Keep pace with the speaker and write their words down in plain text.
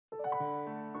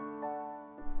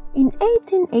In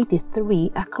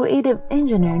 1883, a creative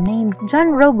engineer named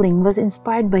John Roebling was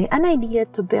inspired by an idea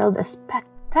to build a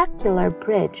spectacular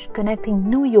bridge connecting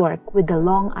New York with the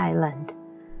Long Island.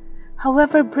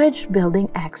 However, bridge building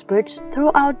experts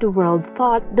throughout the world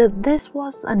thought that this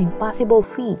was an impossible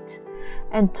feat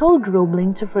and told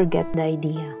Roebling to forget the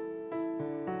idea.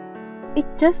 It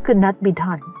just could not be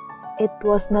done. It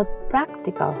was not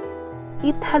practical.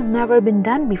 It had never been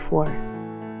done before.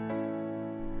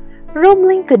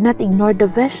 Roebling could not ignore the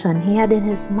vision he had in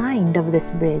his mind of this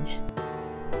bridge.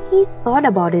 He thought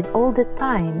about it all the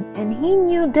time, and he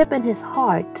knew deep in his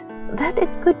heart that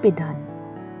it could be done.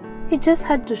 He just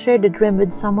had to share the dream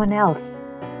with someone else.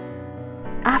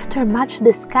 After much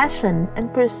discussion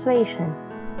and persuasion,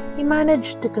 he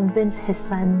managed to convince his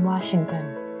son Washington,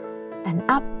 an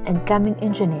up-and-coming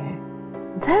engineer,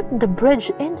 that the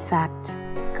bridge, in fact,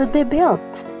 could be built.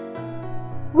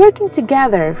 Working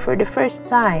together for the first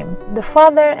time, the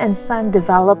father and son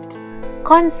developed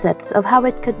concepts of how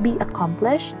it could be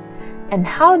accomplished and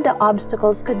how the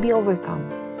obstacles could be overcome.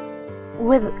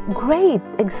 With great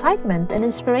excitement and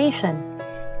inspiration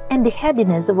and the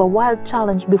headiness of a wild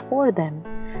challenge before them,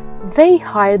 they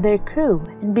hired their crew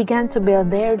and began to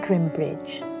build their dream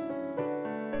bridge.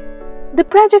 The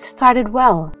project started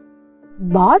well,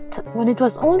 but when it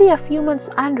was only a few months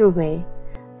underway,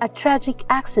 a tragic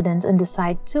accident on the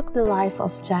site took the life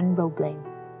of John Roebling.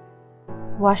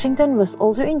 Washington was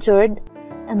also injured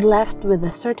and left with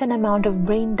a certain amount of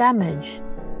brain damage,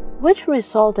 which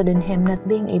resulted in him not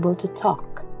being able to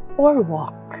talk or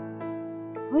walk.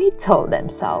 We told them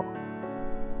so.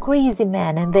 Crazy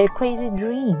men and their crazy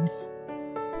dreams.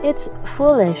 It's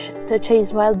foolish to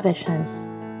chase wild visions.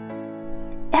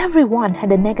 Everyone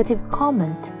had a negative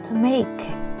comment to make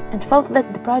and felt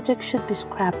that the project should be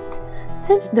scrapped,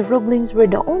 since the Roeblings were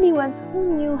the only ones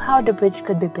who knew how the bridge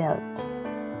could be built.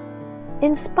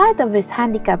 In spite of his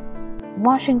handicap,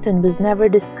 Washington was never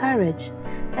discouraged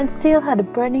and still had a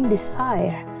burning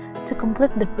desire to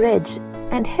complete the bridge,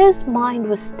 and his mind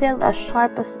was still as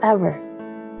sharp as ever.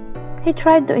 He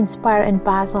tried to inspire and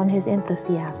pass on his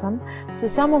enthusiasm to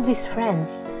some of his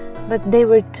friends, but they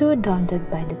were too daunted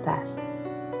by the task.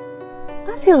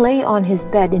 As he lay on his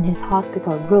bed in his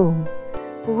hospital room,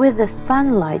 with the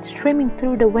sunlight streaming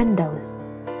through the windows,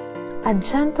 a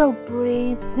gentle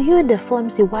breeze blew the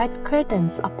flimsy white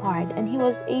curtains apart, and he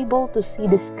was able to see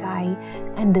the sky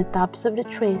and the tops of the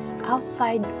trees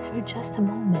outside for just a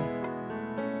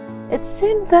moment. It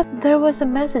seemed that there was a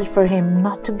message for him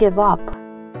not to give up.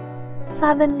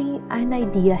 Suddenly, an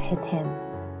idea hit him.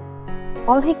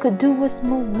 All he could do was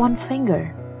move one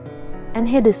finger, and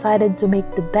he decided to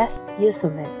make the best use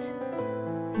of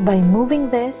it. By moving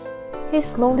this, he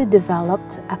slowly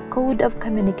developed a code of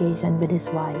communication with his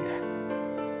wife.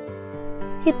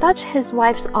 He touched his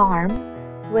wife's arm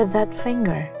with that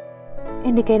finger,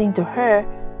 indicating to her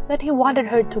that he wanted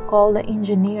her to call the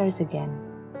engineers again.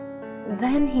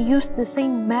 Then he used the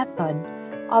same method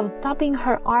of tapping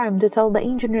her arm to tell the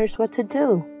engineers what to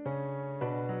do.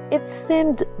 It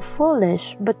seemed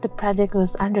foolish, but the project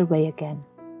was underway again.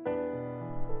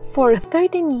 For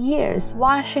 13 years,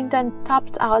 Washington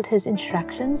tapped out his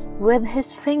instructions with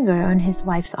his finger on his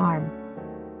wife's arm,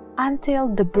 until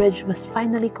the bridge was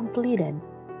finally completed.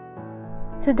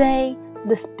 Today,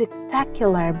 the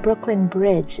spectacular Brooklyn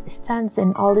Bridge stands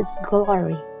in all its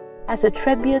glory as a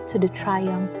tribute to the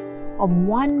triumph of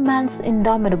one man's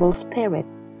indomitable spirit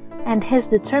and his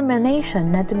determination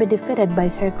not to be defeated by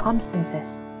circumstances.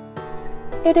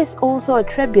 It is also a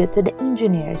tribute to the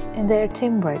engineers and their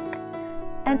teamwork,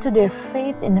 and to their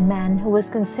faith in a man who was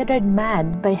considered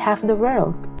mad by half the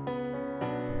world.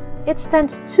 It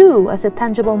stands too as a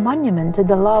tangible monument to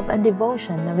the love and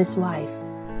devotion of his wife,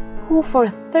 who for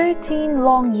 13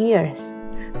 long years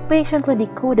patiently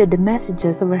decoded the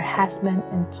messages of her husband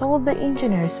and told the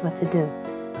engineers what to do.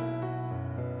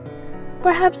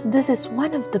 Perhaps this is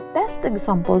one of the best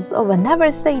examples of a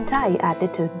never say die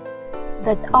attitude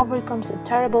that overcomes a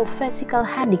terrible physical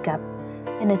handicap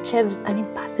and achieves an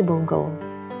impossible goal.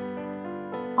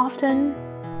 Often,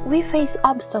 we face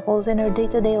obstacles in our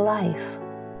day-to-day life.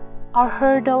 Our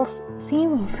hurdles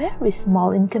seem very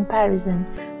small in comparison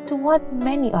to what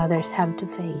many others have to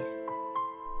face.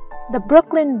 The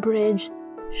Brooklyn Bridge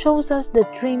shows us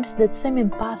that dreams that seem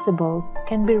impossible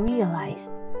can be realized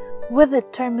with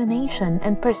determination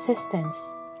and persistence,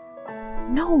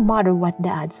 no matter what the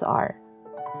odds are.